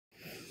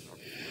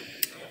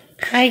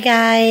Hi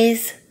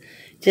guys,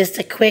 just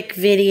a quick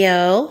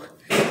video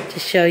to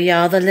show you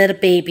all the little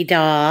baby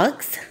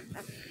dogs.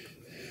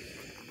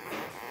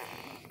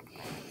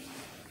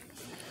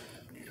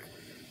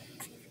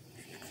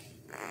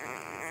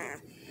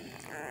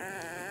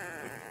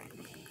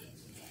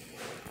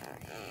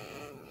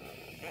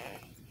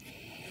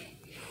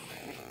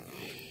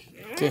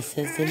 This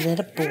is the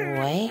little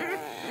boy.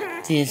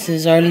 This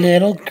is our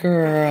little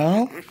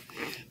girl.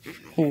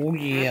 Oh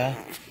yeah,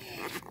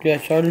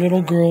 that's our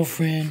little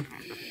girlfriend.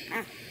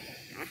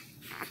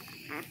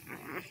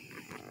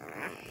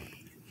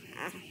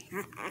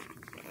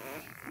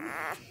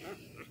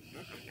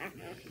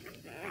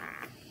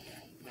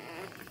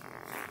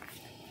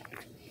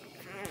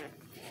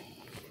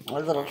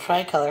 Our little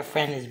tricolor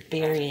friend is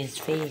burying his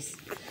face.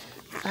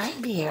 Hi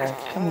dear,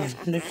 come on,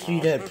 let's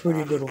see that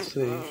pretty little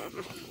face.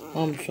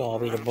 I'm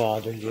sorry to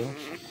bother you.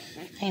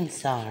 I'm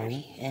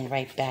sorry, and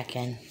right back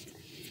in.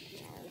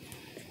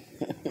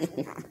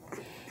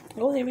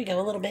 Oh, there we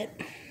go, a little bit.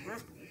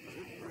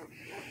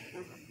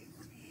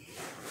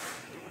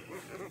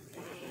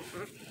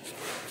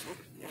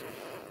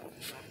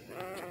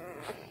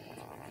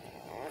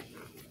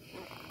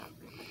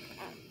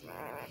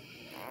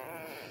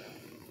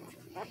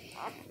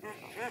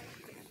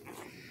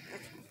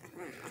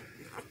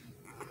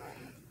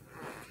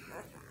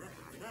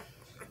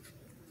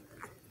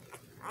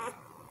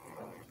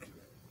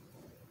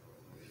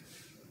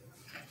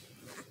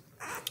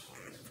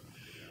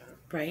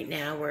 Right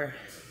now we're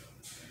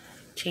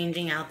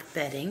changing out the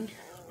bedding,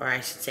 or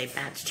I should say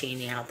Matt's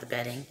changing out the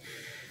bedding,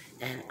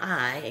 and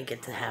I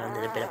get to have a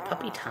little bit of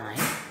puppy time.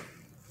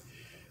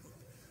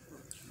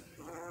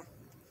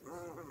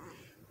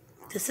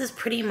 This is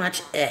pretty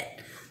much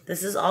it.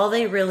 This is all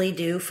they really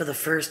do for the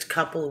first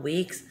couple of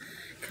weeks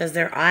because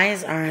their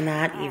eyes are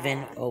not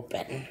even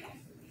open,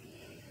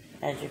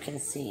 as you can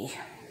see.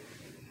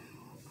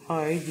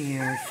 Hi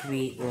dear,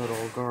 sweet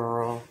little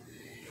girl.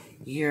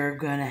 You're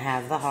gonna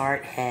have the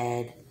heart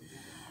head.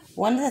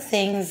 One of the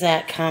things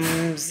that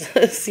comes,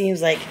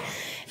 seems like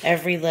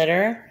every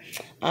litter,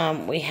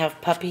 we have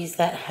puppies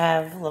that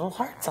have little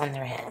hearts on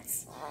their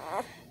heads.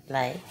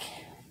 Like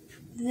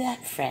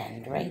that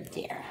friend right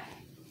there.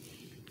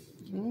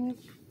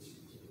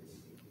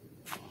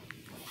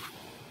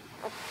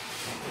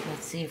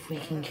 Let's see if we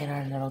can get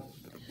our little...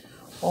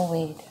 Oh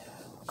wait,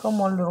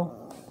 come on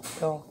little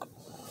dog.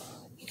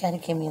 You gotta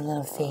give me a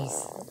little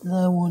face.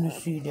 I want to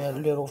see that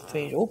little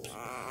face. Oops.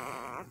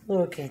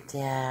 Look at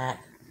that.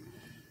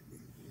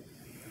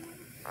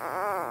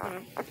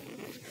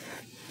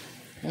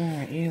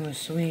 Aren't you a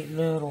sweet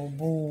little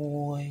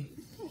boy?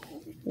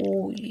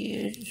 Oh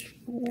yes.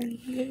 Oh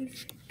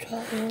yes.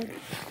 Tired.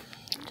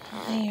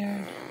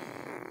 Tired.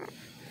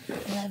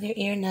 Love your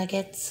ear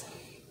nuggets.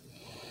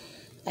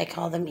 I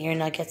call them ear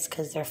nuggets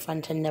because they're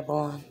fun to nibble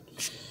on.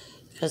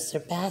 Because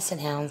they're basset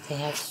hounds, they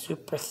have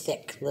super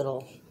thick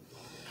little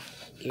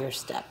ear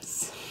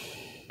steps.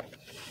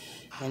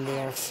 And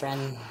they are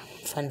fun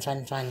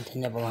to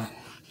nibble on.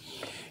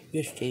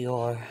 Yes, they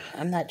are.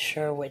 I'm not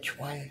sure which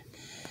one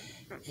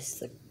is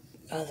the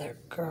other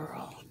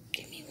girl.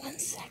 Give me 1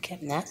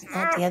 second. That's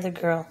not the other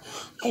girl.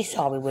 I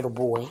saw a little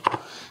boy.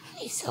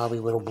 I saw a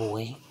little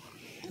boy.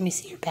 Let me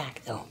see your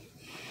back, though.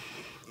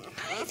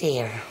 Hi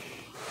there.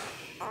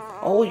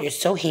 Oh, you're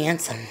so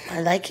handsome.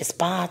 I like your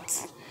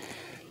spots.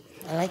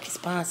 I like your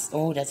spots.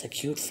 Oh, that's a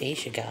cute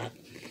face you got.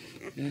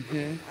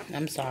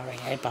 I'm sorry.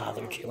 I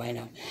bothered you. I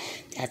know.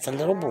 That's a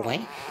little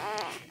boy.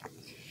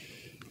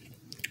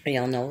 We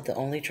all know the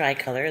only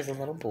tricolor is a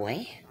little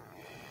boy.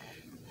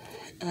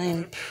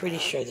 I'm pretty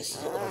sure this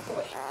is a little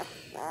boy.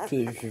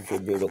 This is a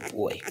little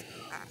boy.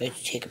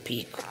 Let's take a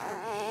peek.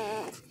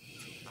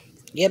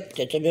 Yep,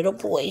 that's a little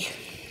boy.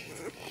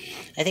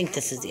 I think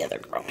this is the other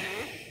girl.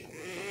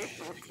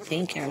 I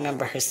think I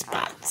remember her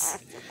spots.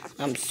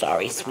 I'm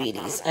sorry,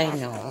 sweeties. I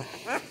know.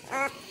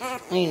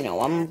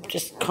 I'm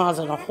just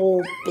causing a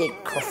whole big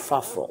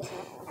kerfuffle.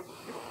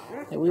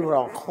 We were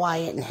all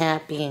quiet and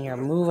happy, and you're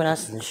moving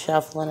us and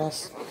shuffling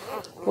us.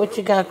 What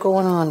you got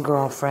going on,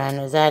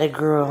 girlfriend? Is that a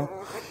girl?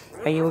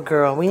 Are you a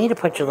girl? We need to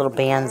put your little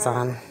bands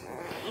on.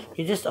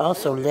 You're just all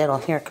so little.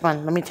 Here, come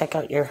on. Let me check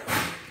out your...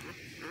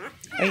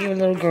 Are you a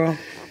little girl?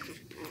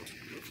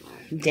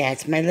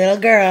 That's my little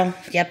girl.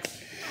 Yep.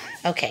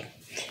 Okay.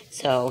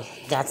 So,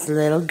 that's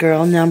little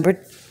girl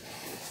number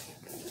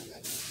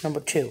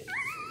 2.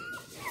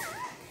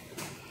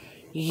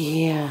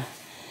 Yeah.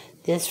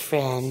 This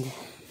friend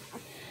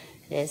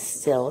is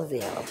still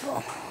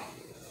available.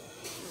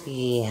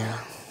 Yeah.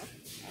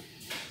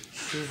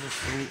 She's a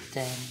sweet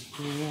thing.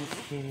 Yes,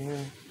 she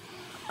is.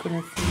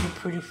 Couldn't see your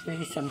pretty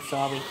face. I'm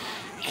sorry.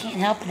 I can't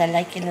help it. I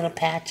like your little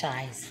patch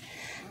eyes.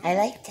 I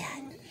like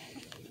that.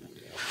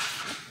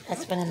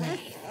 That's what I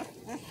meant.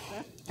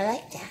 I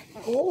like that.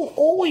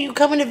 Oh, are you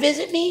coming to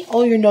visit me?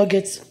 Oh, your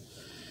nuggets.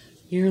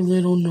 Your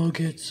little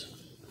nuggets.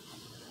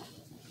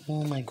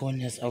 Oh, my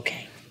goodness.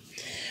 Okay.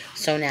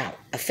 So now,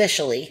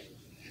 officially,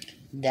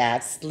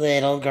 that's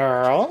little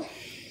girl.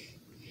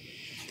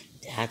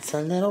 That's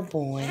a little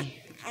boy.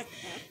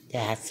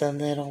 That's a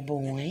little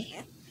boy.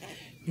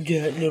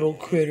 That little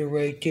critter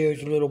right there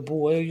is a little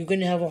boy. Are you going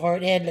to have a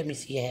hard head? Let me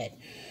see your head.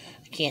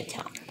 I can't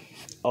tell.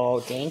 Oh,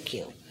 thank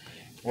you.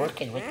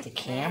 Working with the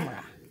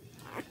camera.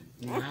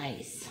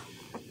 Nice.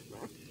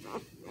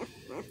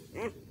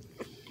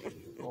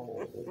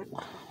 Oh,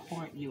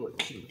 aren't you a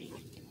cutie?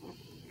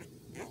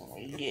 Oh,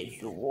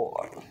 yes, you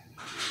are.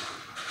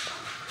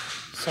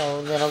 So,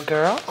 little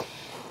girl.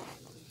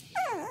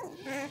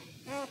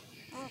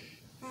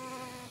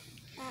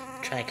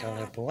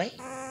 Tricolor boy.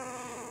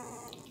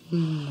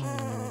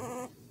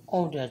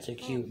 Oh, that's a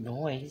cute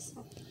noise.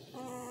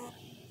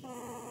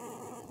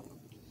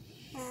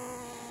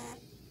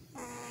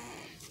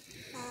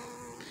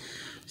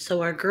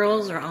 So our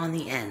girls are on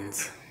the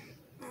ends.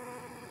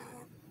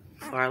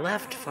 Far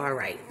left, far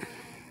right.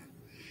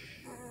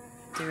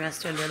 The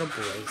rest are little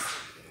boys.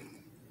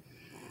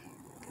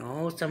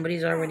 Oh,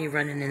 somebody's already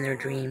running in their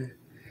dream.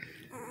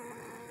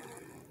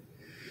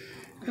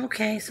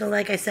 Okay, so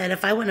like I said,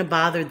 if I wouldn't have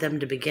bothered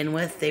them to begin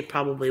with, they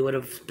probably would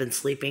have been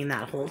sleeping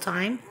that whole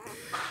time.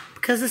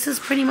 Because this is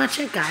pretty much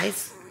it,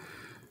 guys.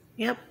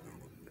 Yep.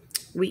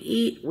 We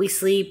eat, we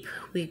sleep,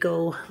 we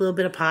go a little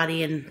bit of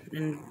potty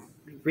and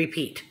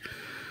repeat.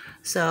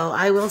 So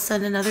I will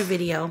send another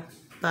video,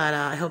 but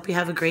I hope you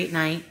have a great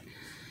night.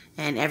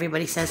 And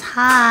everybody says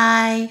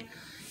hi.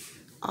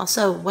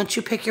 Also, once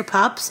you pick your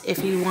pups,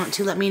 if you want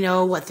to let me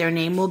know what their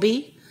name will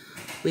be,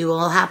 we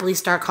will happily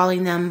start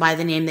calling them by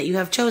the name that you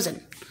have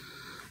chosen.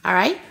 All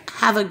right?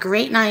 Have a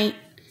great night.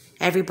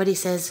 Everybody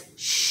says,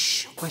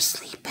 shh, we're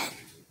sleeping.